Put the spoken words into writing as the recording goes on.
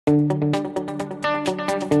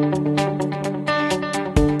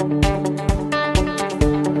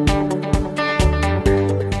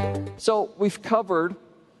we've covered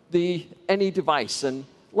the any device, and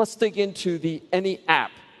let's dig into the any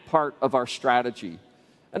app part of our strategy.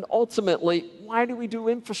 And ultimately, why do we do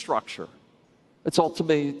infrastructure? It's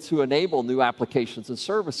ultimately to enable new applications and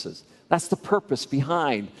services. That's the purpose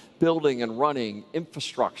behind building and running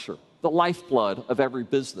infrastructure, the lifeblood of every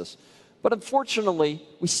business. But unfortunately,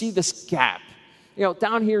 we see this gap. You know,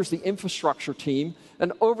 down here is the infrastructure team,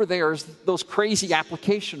 and over there is those crazy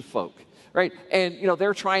application folk, right? And, you know,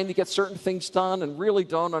 they're trying to get certain things done and really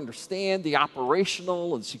don't understand the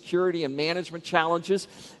operational and security and management challenges.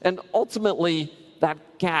 And ultimately, that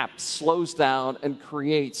gap slows down and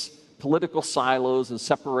creates political silos and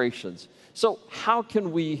separations. So how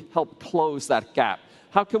can we help close that gap?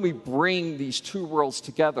 How can we bring these two worlds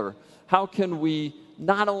together? How can we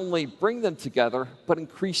not only bring them together, but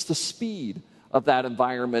increase the speed of that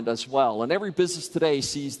environment as well? And every business today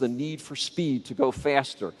sees the need for speed to go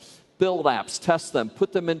faster. Build apps, test them,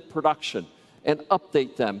 put them in production, and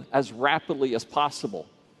update them as rapidly as possible.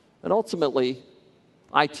 And ultimately,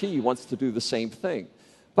 IT wants to do the same thing.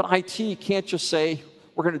 But IT can't just say,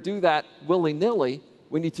 we're going to do that willy-nilly.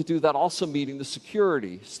 We need to do that also meeting the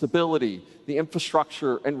security, stability, the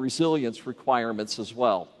infrastructure, and resilience requirements as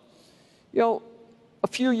well. You know, a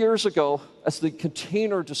few years ago, as the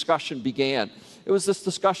container discussion began, it was this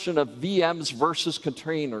discussion of VMs versus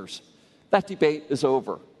containers. That debate is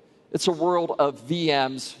over. It's a world of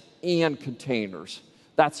VMs and containers.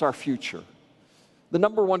 That's our future. The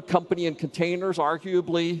number one company in containers,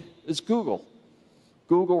 arguably, is Google.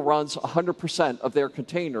 Google runs 100% of their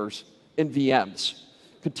containers in VMs.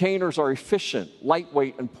 Containers are efficient,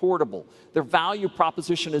 lightweight, and portable. Their value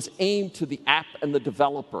proposition is aimed to the app and the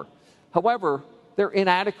developer. However, they're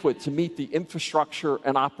inadequate to meet the infrastructure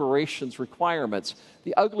and operations requirements.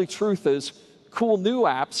 The ugly truth is, cool new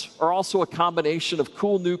apps are also a combination of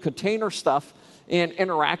cool new container stuff and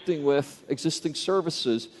interacting with existing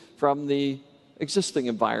services from the existing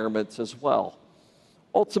environments as well.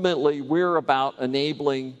 Ultimately, we're about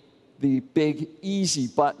enabling the big easy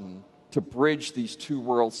button to bridge these two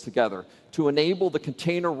worlds together, to enable the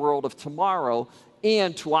container world of tomorrow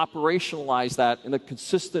and to operationalize that in a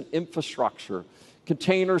consistent infrastructure.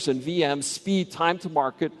 Containers and VMs speed time to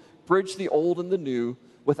market, bridge the old and the new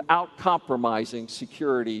without compromising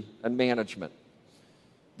security and management.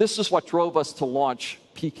 This is what drove us to launch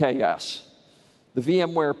PKS. The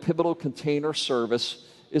VMware Pivotal Container Service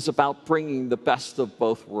is about bringing the best of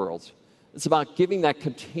both worlds. It's about giving that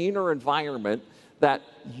container environment that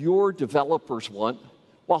your developers want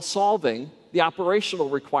while solving the operational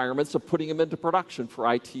requirements of putting them into production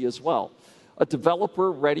for IT as well. A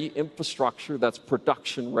developer-ready infrastructure that's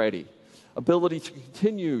production-ready. Ability to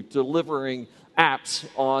continue delivering apps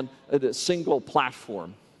on a single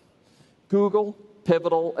platform. Google,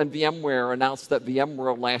 Pivotal, and VMware announced at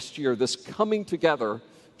VMworld last year this coming together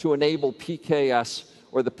to enable PKS,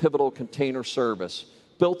 or the Pivotal Container Service,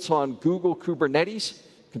 built on Google Kubernetes,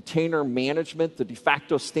 container management, the de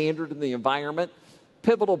facto standard in the environment,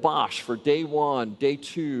 Pivotal BOSH for day one, day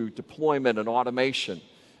two deployment and automation,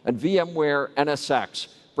 and VMware NSX,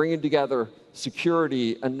 bringing together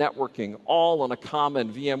security and networking, all on a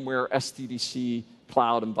common VMware SDDC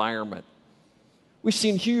cloud environment. We've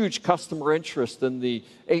seen huge customer interest in the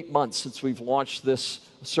 8 months since we've launched this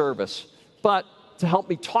service. But to help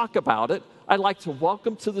me talk about it, I'd like to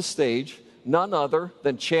welcome to the stage none other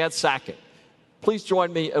than Chad Sackett. Please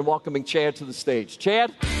join me in welcoming Chad to the stage.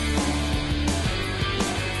 Chad?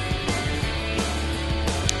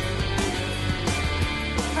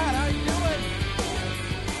 Pat, how you doing?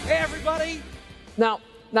 Hey, everybody. Now,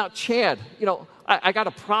 Chad, you know, I got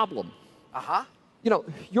a problem. Uh-huh. You know,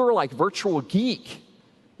 you're like virtual geek.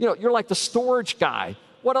 You know, you're like the storage guy.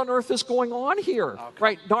 What on earth is going on here? Okay.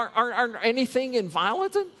 Right? Aren't anything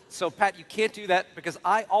inviolate? So, Pat, you can't do that because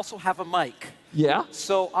I also have a mic. Yeah?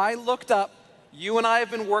 So I looked up. You and I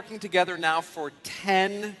have been working together now for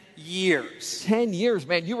 10 years. 10 years,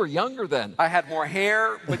 man. You were younger then. I had more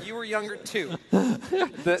hair, but you were younger too.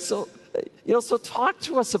 So talk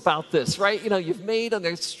to us about this, right? You know, you've made an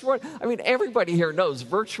extraordinary, I mean, everybody here knows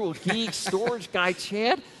virtual geek, storage guy,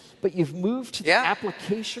 Chad, but you've moved to the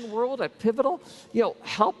application world at Pivotal. You know,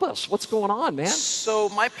 help us. What's going on, man? So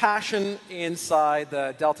my passion inside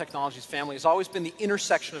the Dell Technologies family has always been the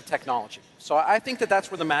intersection of technology. So I think that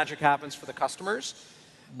that's where the magic happens for the customers.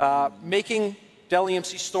 Making Dell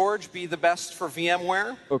EMC storage be the best for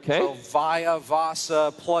VMware. Okay. So VIA,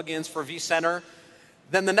 VASA, plugins for vCenter.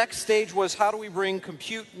 Then the next stage was how do we bring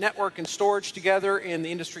compute, network, and storage together in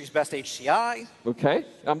the industry's best HCI. Okay.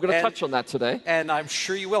 I'm going to touch on that today. And I'm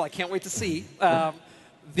sure you will. I can't wait to see.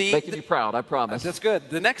 Making you proud, I promise. That's good.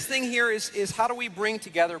 The next thing here is how do we bring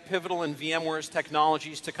together Pivotal and VMware's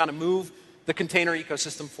technologies to kind of move the container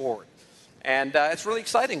ecosystem forward? And it's really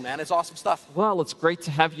exciting, man. It's awesome stuff. Well, it's great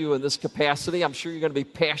to have you in this capacity. I'm sure you're going to be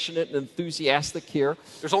passionate and enthusiastic here.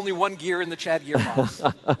 There's only one gear in the Chad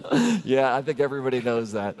gearbox. Yeah, I think everybody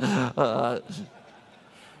knows that.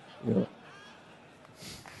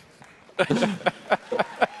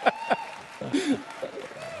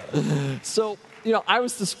 So, I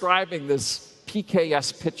was describing this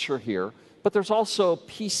PKS picture here, but there's also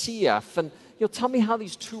PCF. And tell me how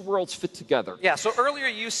these two worlds fit together. Yeah, so earlier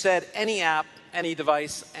you said any app, any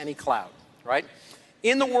device, any cloud, right?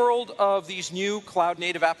 In the world of these new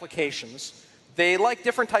cloud-native applications, they like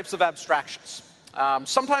different types of abstractions.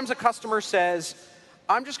 Sometimes a customer says,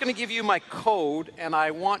 I'm just going to give you my code, and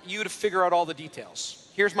I want you to figure out all the details.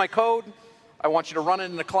 Here's my code. I want you to run it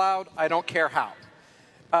in the cloud. I don't care how.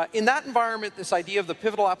 In that environment, this idea of the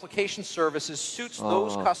Pivotal Application Services suits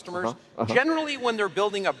those customers generally when they're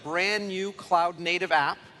building a brand new cloud-native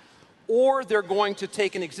app, or they're going to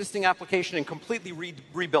take an existing application and completely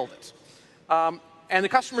rebuild it. And the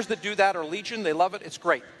customers that do that are legion. They love it. It's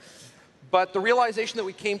great. But the realization that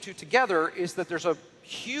we came to together is that there's a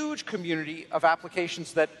huge community of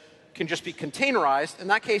applications that can just be containerized. In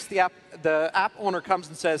that case, the app owner comes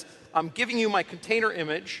and says, I'm giving you my container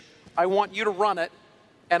image. I want you to run it,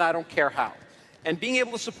 and I don't care how. And being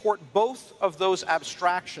able to support both of those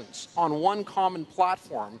abstractions on one common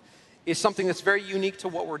platform is something that's very unique to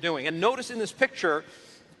what we're doing. And notice in this picture,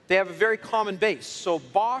 they have a very common base. So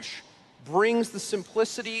Bosch brings the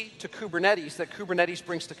simplicity to Kubernetes that Kubernetes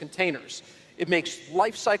brings to containers. It makes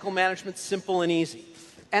lifecycle management simple and easy.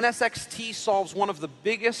 NSXT solves one of the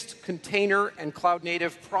biggest container and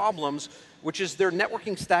cloud-native problems, which is their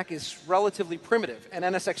networking stack is relatively primitive, and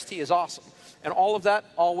NSXT is awesome. And all of that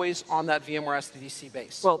always on that VMware SDDC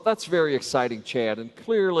base. Well, that's very exciting, Chad. And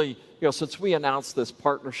clearly, since we announced this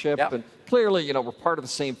partnership, and clearly, we're part of the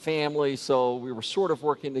same family, so we were sort of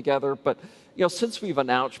working together. But, since we've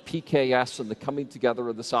announced PKS and the coming together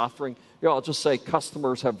of this offering, I'll just say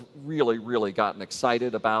customers have really, really gotten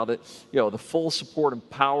excited about it. The full support and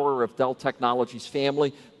power of Dell Technologies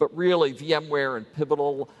family, but really VMware and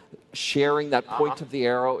Pivotal sharing that point of the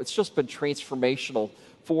arrow. It's just been transformational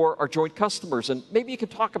for our joint customers. And maybe you can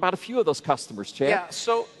talk about a few of those customers, Chad. Yeah,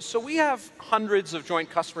 so we have hundreds of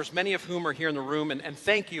joint customers, many of whom are here in the room. And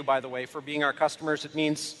thank you, by the way, for being our customers. It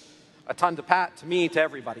means a ton to Pat, to me, to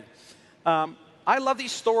everybody. I love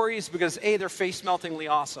these stories because, A, they're face-meltingly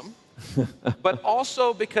awesome, but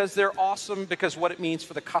also because they're awesome because what it means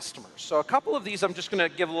for the customers. So a couple of these I'm just going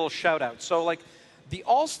to give a little shout-out. So like the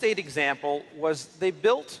Allstate example was they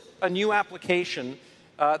built a new application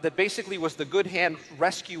that basically was the Good Hand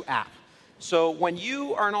Rescue app. So when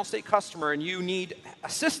you are an Allstate customer and you need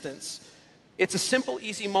assistance, it's a simple,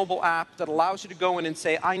 easy mobile app that allows you to go in and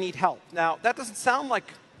say, I need help. Now, that doesn't sound like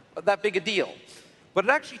that big a deal, but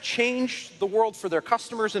it actually changed the world for their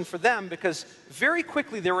customers and for them because very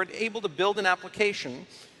quickly they were able to build an application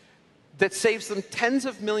that saves them tens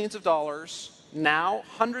of millions of dollars now,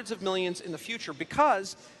 hundreds of millions in the future,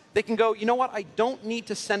 because they can go, you know what, I don't need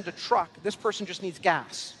to send a truck. This person just needs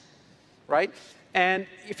gas, right? And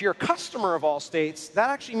if you're a customer of Allstate's, that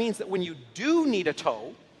actually means that when you do need a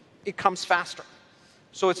tow, it comes faster.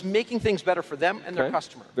 So it's making things better for them and their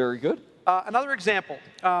customer. Very good. Another example,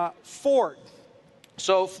 Ford.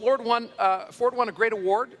 So Ford won a great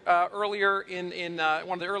award earlier in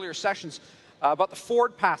one of the earlier sessions about the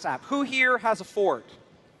Ford Pass app. Who here has a Ford?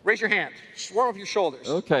 Raise your hand. Warm up your shoulders.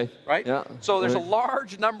 Okay. Right? Yeah. So there's a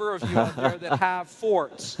large number of you out there that have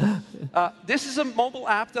Fords. This is a mobile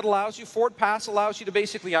app that allows you, Ford Pass allows you to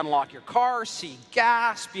basically unlock your car, see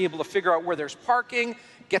gas, be able to figure out where there's parking,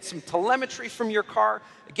 get some telemetry from your car.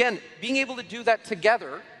 Again, being able to do that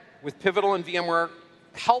together with Pivotal and VMware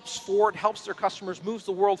helps Ford, helps their customers, moves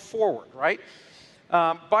the world forward, right?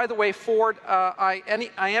 By the way, Ford, I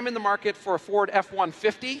am in the market for a Ford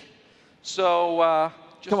F-150. So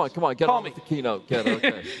come on, get on me. with the keynote.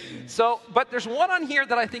 Okay. But there's one on here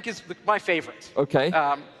that I think is my favorite. Okay.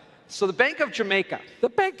 So the Bank of Jamaica. The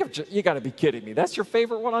Bank of Jamaica, you got to be kidding me. That's your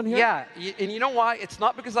favorite one on here? Yeah, and you know why? It's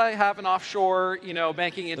not because I have an offshore,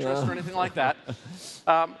 banking interest or anything like that.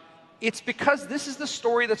 It's because this is the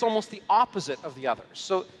story that's almost the opposite of the others.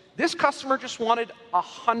 So this customer just wanted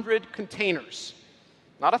 100 containers.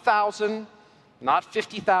 Not 1,000, not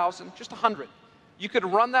 50,000, just 100. You could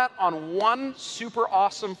run that on one super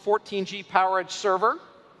awesome 14G PowerEdge server.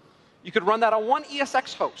 You could run that on one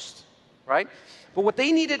ESX host, right? But what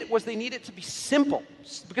they needed was they needed to be simple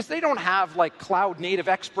because they don't have like cloud native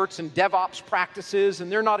experts and DevOps practices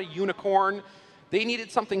and they're not a unicorn. They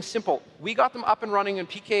needed something simple. We got them up and running in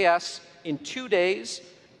PKS in 2 days,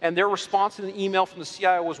 and their response in an email from the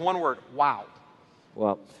CIO was one word: wow.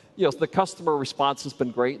 Well, the customer response has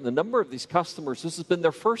been great, and the number of these customers, this has been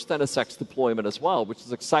their first NSX deployment as well, which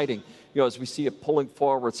is exciting, as we see it pulling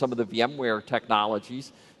forward some of the VMware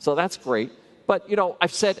technologies. So that's great. But,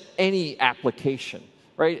 I've said any application,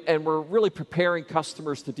 right? And we're really preparing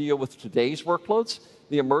customers to deal with today's workloads,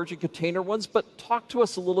 the emerging container ones, but talk to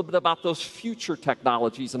us a little bit about those future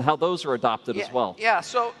technologies and how those are adopted as well. Yeah,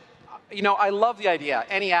 so, I love the idea,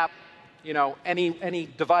 any app, any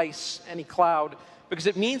device, any cloud, because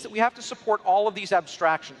it means that we have to support all of these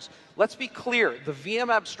abstractions. Let's be clear, the VM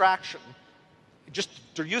abstraction, just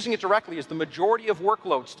using it directly, is the majority of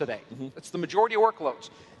workloads today. It's the majority of workloads.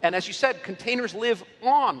 And as you said, containers live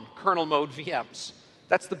on kernel mode VMs.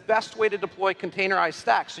 That's the best way to deploy containerized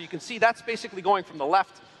stacks. So you can see that's basically going from the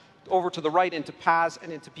left over to the right into PaaS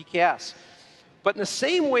and into PKS. But in the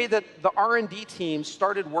same way that the R&D team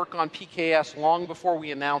started work on PKS long before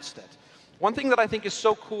we announced it, one thing that I think is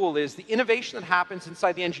so cool is the innovation that happens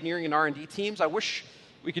inside the engineering and R&D teams. I wish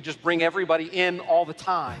we could just bring everybody in all the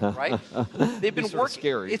time, right? They've been working.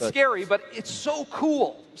 Scary, it's scary, but it's so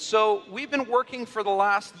cool. So we've been working for the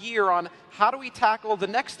last year on how do we tackle the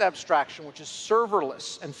next abstraction, which is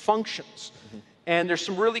serverless and functions. And there's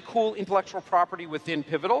some really cool intellectual property within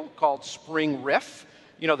Pivotal called Spring Riff,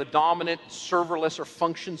 the dominant serverless or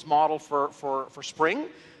functions model for Spring.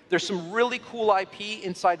 There's some really cool IP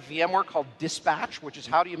inside VMware called Dispatch, which is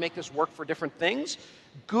how do you make this work for different things.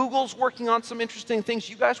 Google's working on some interesting things.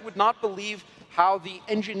 You guys would not believe how the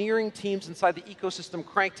engineering teams inside the ecosystem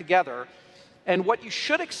crank together. And what you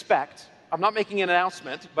should expect, I'm not making an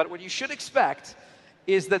announcement, but what you should expect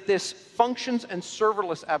is that this functions and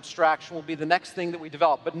serverless abstraction will be the next thing that we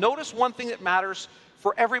develop. But notice one thing that matters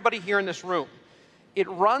for everybody here in this room. It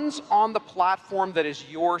runs on the platform that is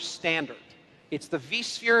your standard. It's the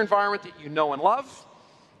vSphere environment that you know and love.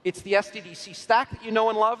 It's the SDDC stack that you know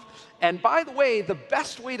and love. And by the way, the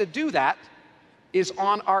best way to do that is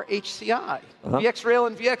on our HCI, VxRail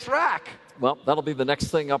and VxRack. Well, that'll be the next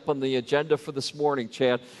thing up on the agenda for this morning,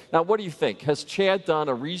 Chad. Now, what do you think? Has Chad done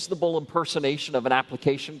a reasonable impersonation of an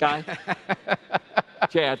application guy?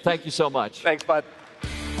 Chad, thank you so much. Thanks, bud.